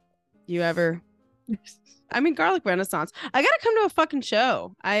you ever I mean, Garlic Renaissance. I gotta come to a fucking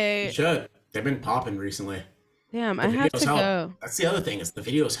show. You should. They've been popping recently. Damn, The I have videos to help. go. That's the other thing is the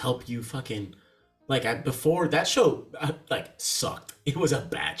videos help you fucking like before that show like sucked. It was a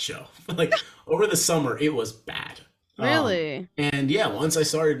bad show. Like over the summer it was bad. Really? And yeah, once I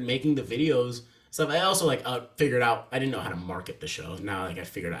started making the videos stuff, I also like figured out I didn't know how to market the show. Now like I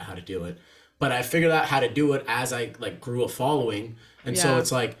figured out how to do it. But I figured out how to do it as I like grew a following. And so Yeah.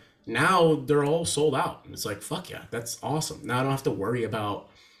 it's like now they're all sold out. And it's like fuck yeah, that's awesome. Now I don't have to worry about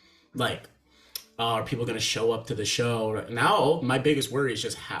like are people going to show up to the show now? My biggest worry is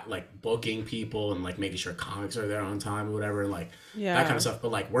just like booking people and like making sure comics are there on time or whatever, like that kind of Yeah. stuff.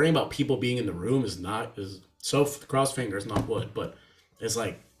 But like worrying about people being in the room is so cross fingers, not wood, but it's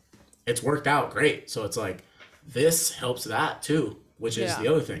like it's worked out great. So it's like this helps that too, which is Yeah. the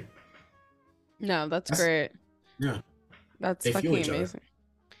other thing. No, that's That's great. yeah, That's they fuel fucking each other. amazing.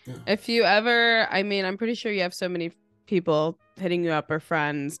 Yeah. If you ever, I mean, I'm pretty sure you have so many people hitting you up or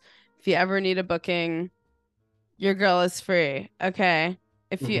friends. If you ever need a booking, your girl is free. Okay.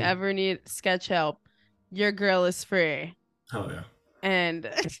 If you Hmm. ever need sketch help, your girl is free. Hell And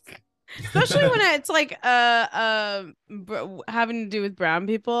especially yeah. when it's like having to do with brown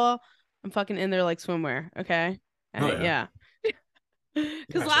people, I'm fucking in there like swimwear. Okay. Hell yeah. Yeah.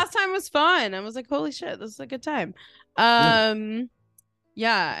 Because Gotcha. last time was fun. I was like, holy shit, this is a good time. Yeah.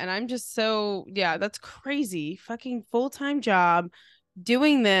 Yeah, and I'm just so yeah, that's crazy. Fucking full-time job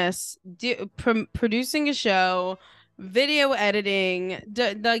doing this, producing a show, video editing,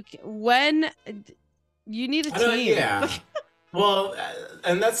 like when you need a I don't. team. Yeah. Well,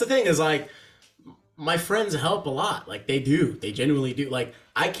 and that's the thing is like my friends help a lot. Like they do. They genuinely do. Like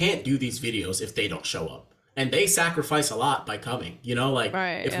I can't do these videos if they don't show up. And they sacrifice a lot by coming. Like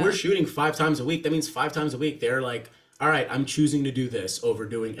Right, if we're yeah. shooting 5 times a week, that means 5 times a week they're like, "All right, I'm choosing to do this over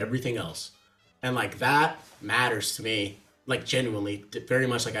doing everything else." And like that matters to me. Like genuinely, very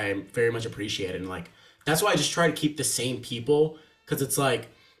much like I am very much appreciated and like that's why I just try to keep the same people cuz it's like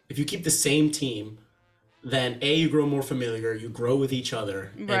if you keep the same team then you grow more familiar, you grow with each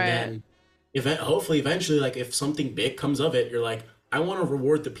other, and Right. then hopefully eventually like if something big comes of it, you're like, I want to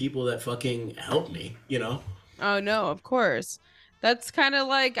reward the people that fucking helped me. Oh no, of course. That's kind of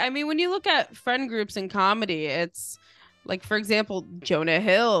like, I mean, when you look at friend groups in comedy, it's like, for example, Jonah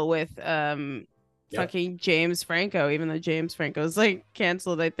Hill with Yep. fucking James Franco, even though James Franco's like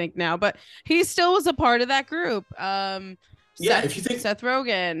canceled, I think now, but he still was a part of that group. Yeah, Seth if you think Seth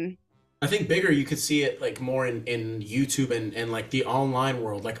Rogen. I think bigger you could see it like more in YouTube and like the online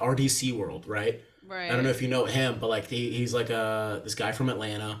world, like RDC world, right? I don't know Right. if you know him, but like he's like this guy from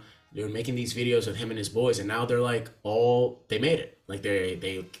Atlanta. They're making these videos with him and his boys, and now they're like all they made it. Like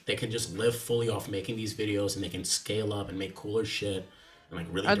they can just live fully off making these videos, and they can scale up and make cooler shit, and like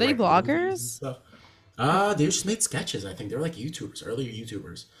really Are they direct movies and bloggers? stuff. They just made sketches. I think they're like YouTubers, earlier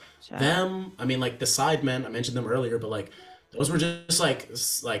YouTubers. Chat. Them, I mean, like the Sidemen. I mentioned them earlier, but like those were just like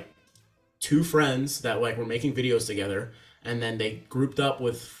two friends that like were making videos together, and then they grouped up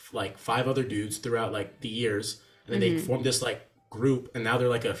with like five other dudes throughout like the years, and then they Mm-hmm. formed this like group, and now they're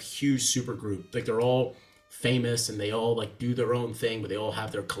like a huge super group. Like they're all famous and they all like do their own thing, but they all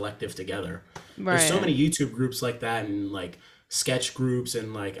have their collective together. There's so Right. many YouTube groups like that, and like sketch groups,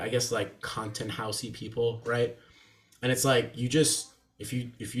 and like I guess like content housey people, right? And it's like you just if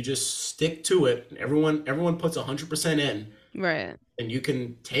you just stick to it, and everyone puts 100% in, Right. and you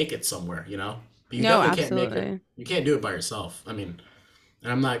can take it somewhere, you know. But you No, definitely can't make it. absolutely. You can't do it by yourself. I mean,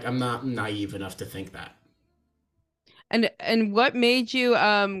 and I'm not naive enough to think that. And what made you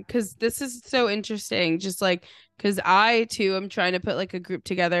because this is so interesting, just like because I too am trying to put like a group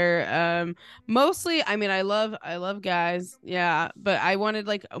together. Mostly, I mean, I love guys, yeah, but I wanted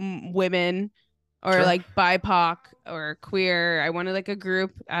like women or Sure. like BIPOC or queer. I wanted like a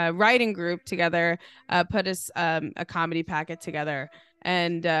group, writing group together, put us a comedy packet together,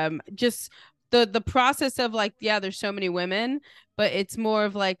 and just the process of like, yeah, there's so many women, but it's more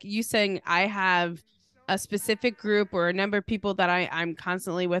of like you saying I have a specific group or a number of people that I'm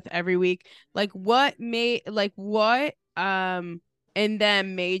constantly with every week. Like what and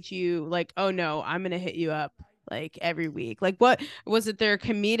then made you like, oh no, I'm gonna hit you up like every week? Like what was it, their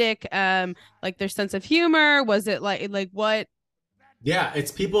comedic like their sense of humor? Was it like what? Yeah,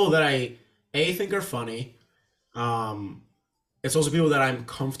 it's people that I a think are funny. Um, it's also people that I'm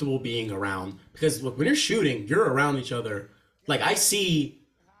comfortable being around, because look, when you're shooting, you're around each other. Like I see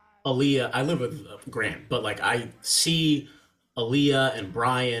Aaliyah. I live with Grant, but like I see Aaliyah and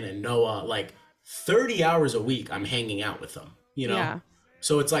Brian and Noah like 30 hours a week. I'm hanging out with them, you know. Yeah.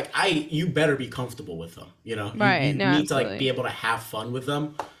 So it's like you better be comfortable with them, you know. Right. You No, need to like be absolutely. able to have fun with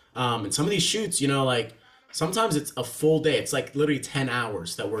them. And some of these shoots, you know, like sometimes it's a full day. It's like literally 10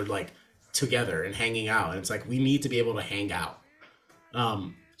 hours that we're like together and hanging out, and it's like we need to be able to hang out.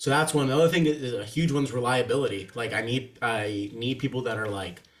 So that's one. The other thing is a huge one's reliability. Like I need people that are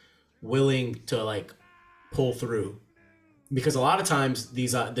like willing to like pull through, because a lot of times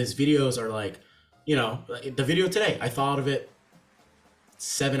these videos are like, you know, like the video today, I thought of it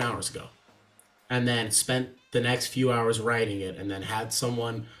 7 hours ago, and then spent the next few hours writing it, and then had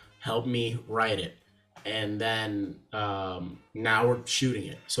someone help me write it, and then now we're shooting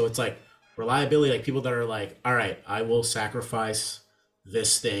it. So it's like reliability, like people that are like, all right, I will sacrifice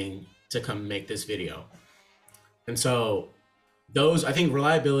this thing to come make this video. And so those, I think,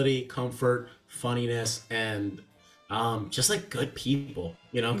 reliability, comfort, funniness, and just like good people,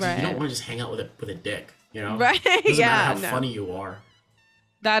 you know, because you don't Right. want to just hang out with a dick, you know. Right. It doesn't matter Yeah, how no. funny you are.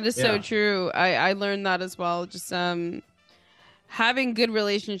 That is so Yeah, true. I learned that as well. Just having good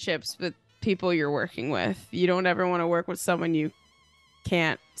relationships with people you're working with. You don't ever want to work with someone you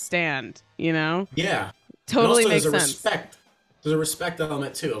can't stand, you know? yeah. And Totally also there's makes a sense. respect. There's a respect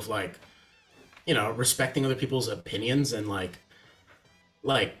element too, of like, you know, respecting other people's opinions, and like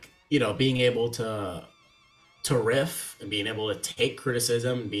you know, being able to riff, and being able to take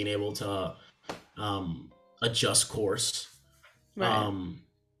criticism, and being able to adjust course. Right. Um,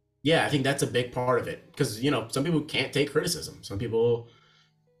 yeah, I think that's a big part of it, because you know some people can't take criticism. Some people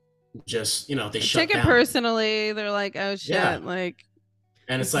just, you know, they Take shut it down. personally. They're like, oh Yeah, shit, like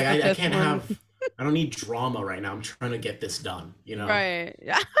and it's this is like the I fifth can't one. have, I don't need drama right now. I'm trying to get this done, you know. Right.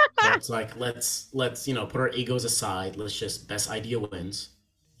 Yeah. So it's like let's you know, put our egos aside. Let's just, best idea wins.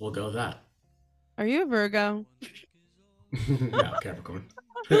 We'll go with that. Are you a Virgo? No, Capricorn.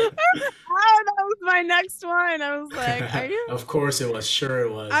 Oh, that was my next one. I was like, are you? Of course it was. Sure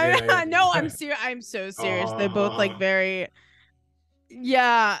it was. Yeah, I no, I'm yeah. serious. I'm so serious. They're both like Oh, very.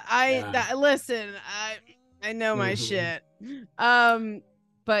 Yeah, I yeah. that listen. I know my Hmm. shit. Um,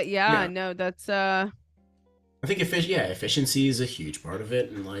 but yeah, Yeah. no, that's I think efficiency is a huge part of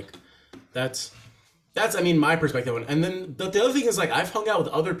it, and like that's that's I mean my perspective on it. And then the other thing is like I've hung out with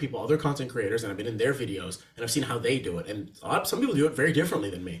other people, other content creators, and I've been in their videos, and I've seen how they do it, and some people do it very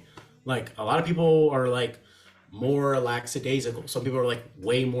differently than me. Like a lot of people are like more lackadaisical. Some people are like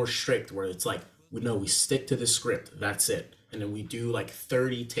way more strict, where it's like we know we stick to the script, that's it, and then we do like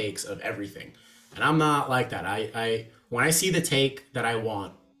 30 takes of everything. And I'm not like that. I when I see the take that I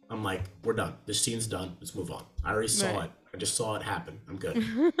want, I'm like, we're done. This scene's done. Let's move on. I already saw right. it. I just saw it happen. I'm good.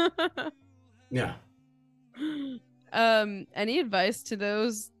 Yeah. Any advice to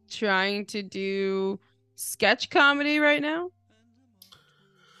those trying to do sketch comedy right now?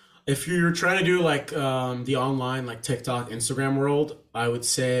 If you're trying to do like the online like TikTok, Instagram world, I would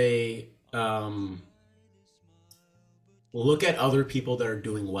say look at other people that are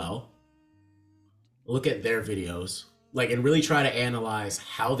doing well. Look at their videos, like, and really try to analyze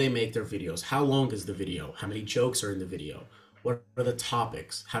how they make their videos. How long is the video? How many jokes are in the video? What are the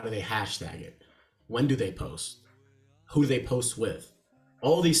topics? How do they hashtag it? When do they post? Who do they post with?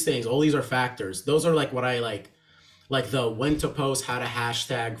 All these things, all these are factors. Those are like what I like the when to post, how to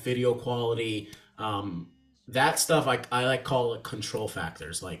hashtag, video quality, that stuff. I like call it control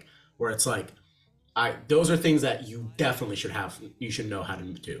factors, like where it's like I those are things that you definitely should have. You should know how to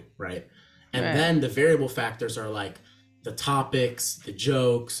do, right? And Right. then the variable factors are like the topics, the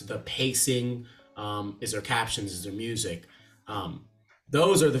jokes, the pacing. Is there captions? Is there music? Um,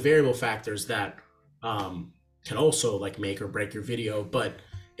 those are the variable factors that can also like make or break your video. But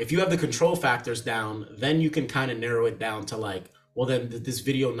if you have the control factors down, then you can kind of narrow it down to like, well, then did this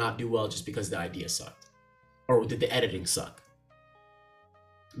video not do well just because the idea sucked, or did the editing suck?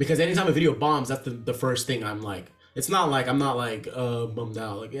 Because anytime a video bombs, that's the first thing I'm like. It's not like I'm not like bummed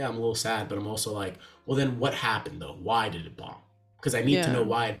out. Like, yeah, I'm a little sad, but I'm also like, well, then what happened though? Why did it bomb? Because I need to know Yeah.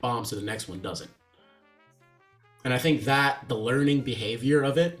 why it bombed so the next one doesn't. And I think that the learning behavior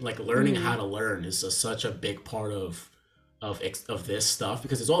of it, like learning Mhm. how to learn, is such a big part of this stuff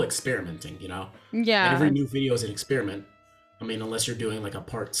because it's all experimenting, you know. And every Yeah. new video is an experiment. I mean, unless you're doing like a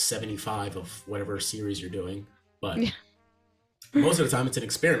part 75 of whatever series you're doing, but Yeah. most of the time it's an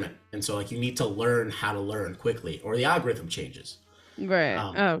experiment, and so like you need to learn how to learn quickly, or the algorithm changes. Right.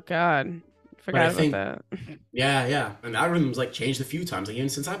 Um, Oh God. but I Forgot about think, that. yeah, and the algorithm's like changed a few times. Like even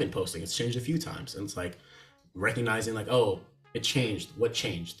since I've been posting, it's changed a few times, and it's like recognizing like, oh, it changed. What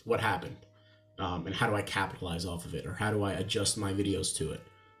changed? What happened? And how do I capitalize off of it, or how do I adjust my videos to it,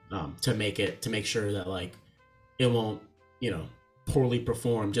 to make sure that like it won't, you know, poorly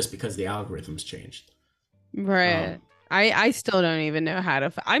perform just because the algorithm's changed. Right. Um, I still don't even know how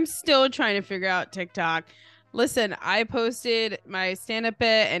to I'm still trying to figure out TikTok. Listen, I posted my stand-up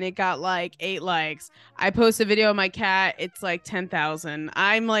bit and it got like 8 likes. I post a video of my cat, it's like 10,000.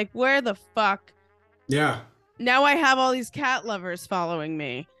 I'm like, where the fuck? yeah, Now I have all these cat lovers following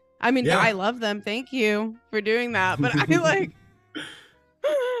me. I mean, I yeah. love them. Thank you for doing that. But I like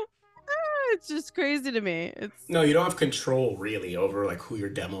it's just crazy to me. It's No, you don't have control really over like who your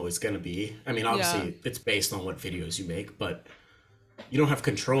demo is going to be. I mean, yeah. obviously it's based on what videos you make, but you don't have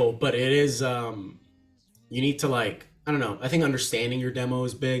control. But it is you need to like, I don't know. I think understanding your demo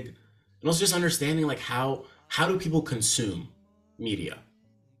is big. And also just understanding like how do people consume media?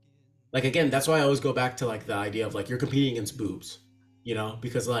 Like again, that's why I always go back to like the idea of like you're competing against boobs, you know?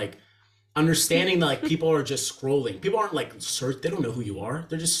 Because like understanding that like people are just scrolling. People aren't like search. They don't know who you are.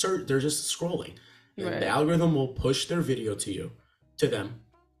 They're just search. They're just scrolling, and the Right. algorithm will push their video to you, to them,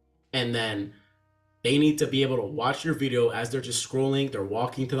 and then they need to be able to watch your video as they're just scrolling. They're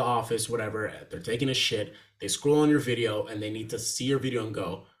walking to the office, whatever. They're taking a shit. They scroll on your video, and they need to see your video and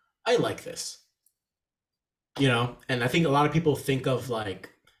go, "I like this," you know. And I think a lot of people think of like,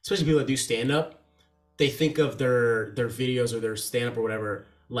 especially people that do stand up, they think of their videos or their stand up or whatever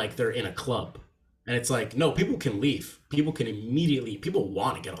like they're in a club. And it's like, no, people can leave. People can immediately, people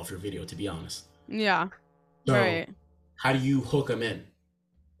want to get off your video, to be honest. Yeah. So, Right. how do you hook them in?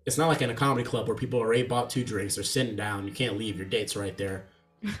 It's not like in a comedy club where people already bought 2 drinks, they're sitting down, you can't leave, your date's right there.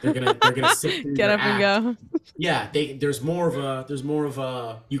 They're gonna sit through Get your up and act. go. Yeah, there's more of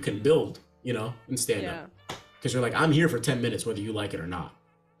a you can build, you know, in stand up. Yeah. Because you're like, I'm here for 10 minutes whether you like it or not.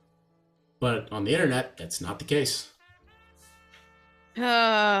 But on the internet, that's not the case.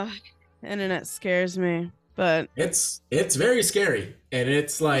 Uh, internet scares me, but It's very scary, and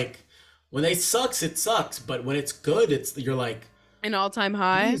it's like when it sucks, it sucks. But when it's good, it's you're like, an all-time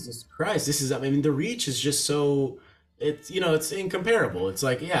high. Jesus Christ, this is. I mean, the reach is just so. It's it's incomparable. It's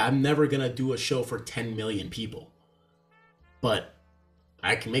like, yeah, I'm never gonna do a show for 10 million people, but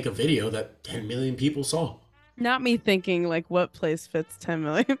I can make a video that 10 million people saw. Not me thinking like what place fits 10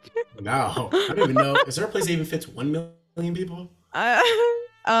 million. No, I don't even know. Is there a place that even fits 1 million people?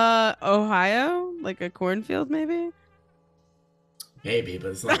 uh, Ohio, like a cornfield, maybe. Maybe, but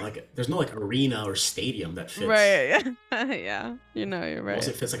it's not like there's no like arena or stadium that fits. Right. Yeah. You know, you're Most right.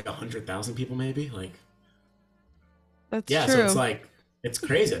 it fits like 100,000 people, maybe. Like, That's yeah, so it's true. like it's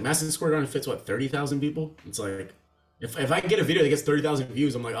crazy. Like Madison Square Garden fits what 30,000 people. It's like if I get a video that gets 30,000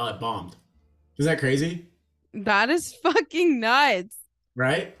 views, I'm like, oh, it bombed. Isn't that crazy? That is fucking nuts.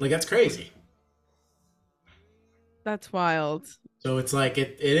 Right? Like that's crazy. That's wild. So it's like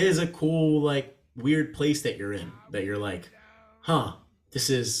it is a cool like weird place that you're in. That you're like, huh, this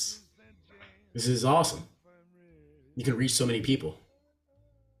is awesome. You can reach so many people.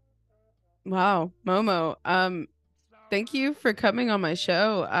 Wow, Momo. Thank you for coming on my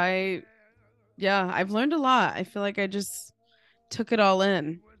show. Yeah, I've learned a lot. I feel like I just took it all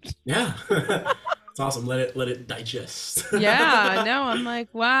in. Yeah. It's awesome. Let it digest. Yeah, no, I'm like,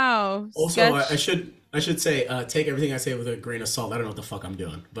 wow, Also, I sketch. should I should say, take everything I say with a grain of salt. I don't know what the fuck I'm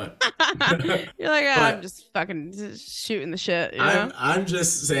doing, but You're like, "Ah, I'm but just fucking just shooting the shit, you I'm know? I'm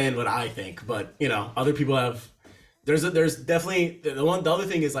just saying what I think. But other people have. There's definitely the other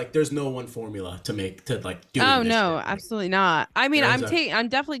thing is like there's no one formula to make to like doing Oh this no, shit. absolutely not. I mean, There's a I'm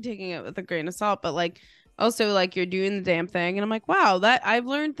definitely taking it with a grain of salt, but like also like you're doing the damn thing and I'm like, wow, that I've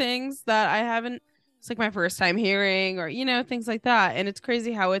learned things that I haven't it's like my first time hearing or things like that. And it's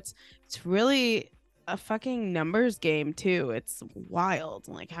crazy how it's really a fucking numbers game too. It's wild.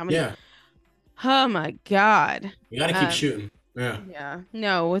 Like how many yeah. Oh my God. You got to keep Um shooting. Yeah. yeah,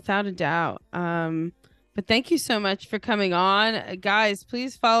 no, without a doubt. But thank you so much for coming on. Guys,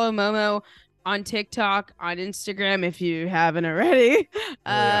 please follow Momo on TikTok, on Instagram if you haven't already. Oh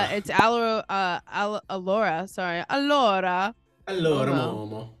yeah. It's Alora, sorry, Alora Allora, Momo.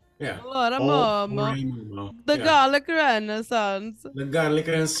 Momo. Yeah. Alora Oh, Momo. Ray Momo. The Yeah. Garlic Renaissance. The garlic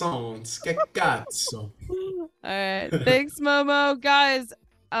renaissance. Che cazzo. All right. Thanks, Momo. Guys,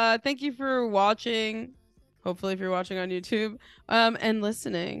 thank you for watching. Hopefully if you're watching on YouTube. And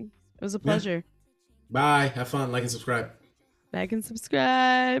listening. It was a Yeah. pleasure. Bye. Have fun. Like and subscribe. Like and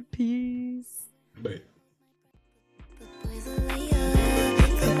subscribe. Peace. Bye.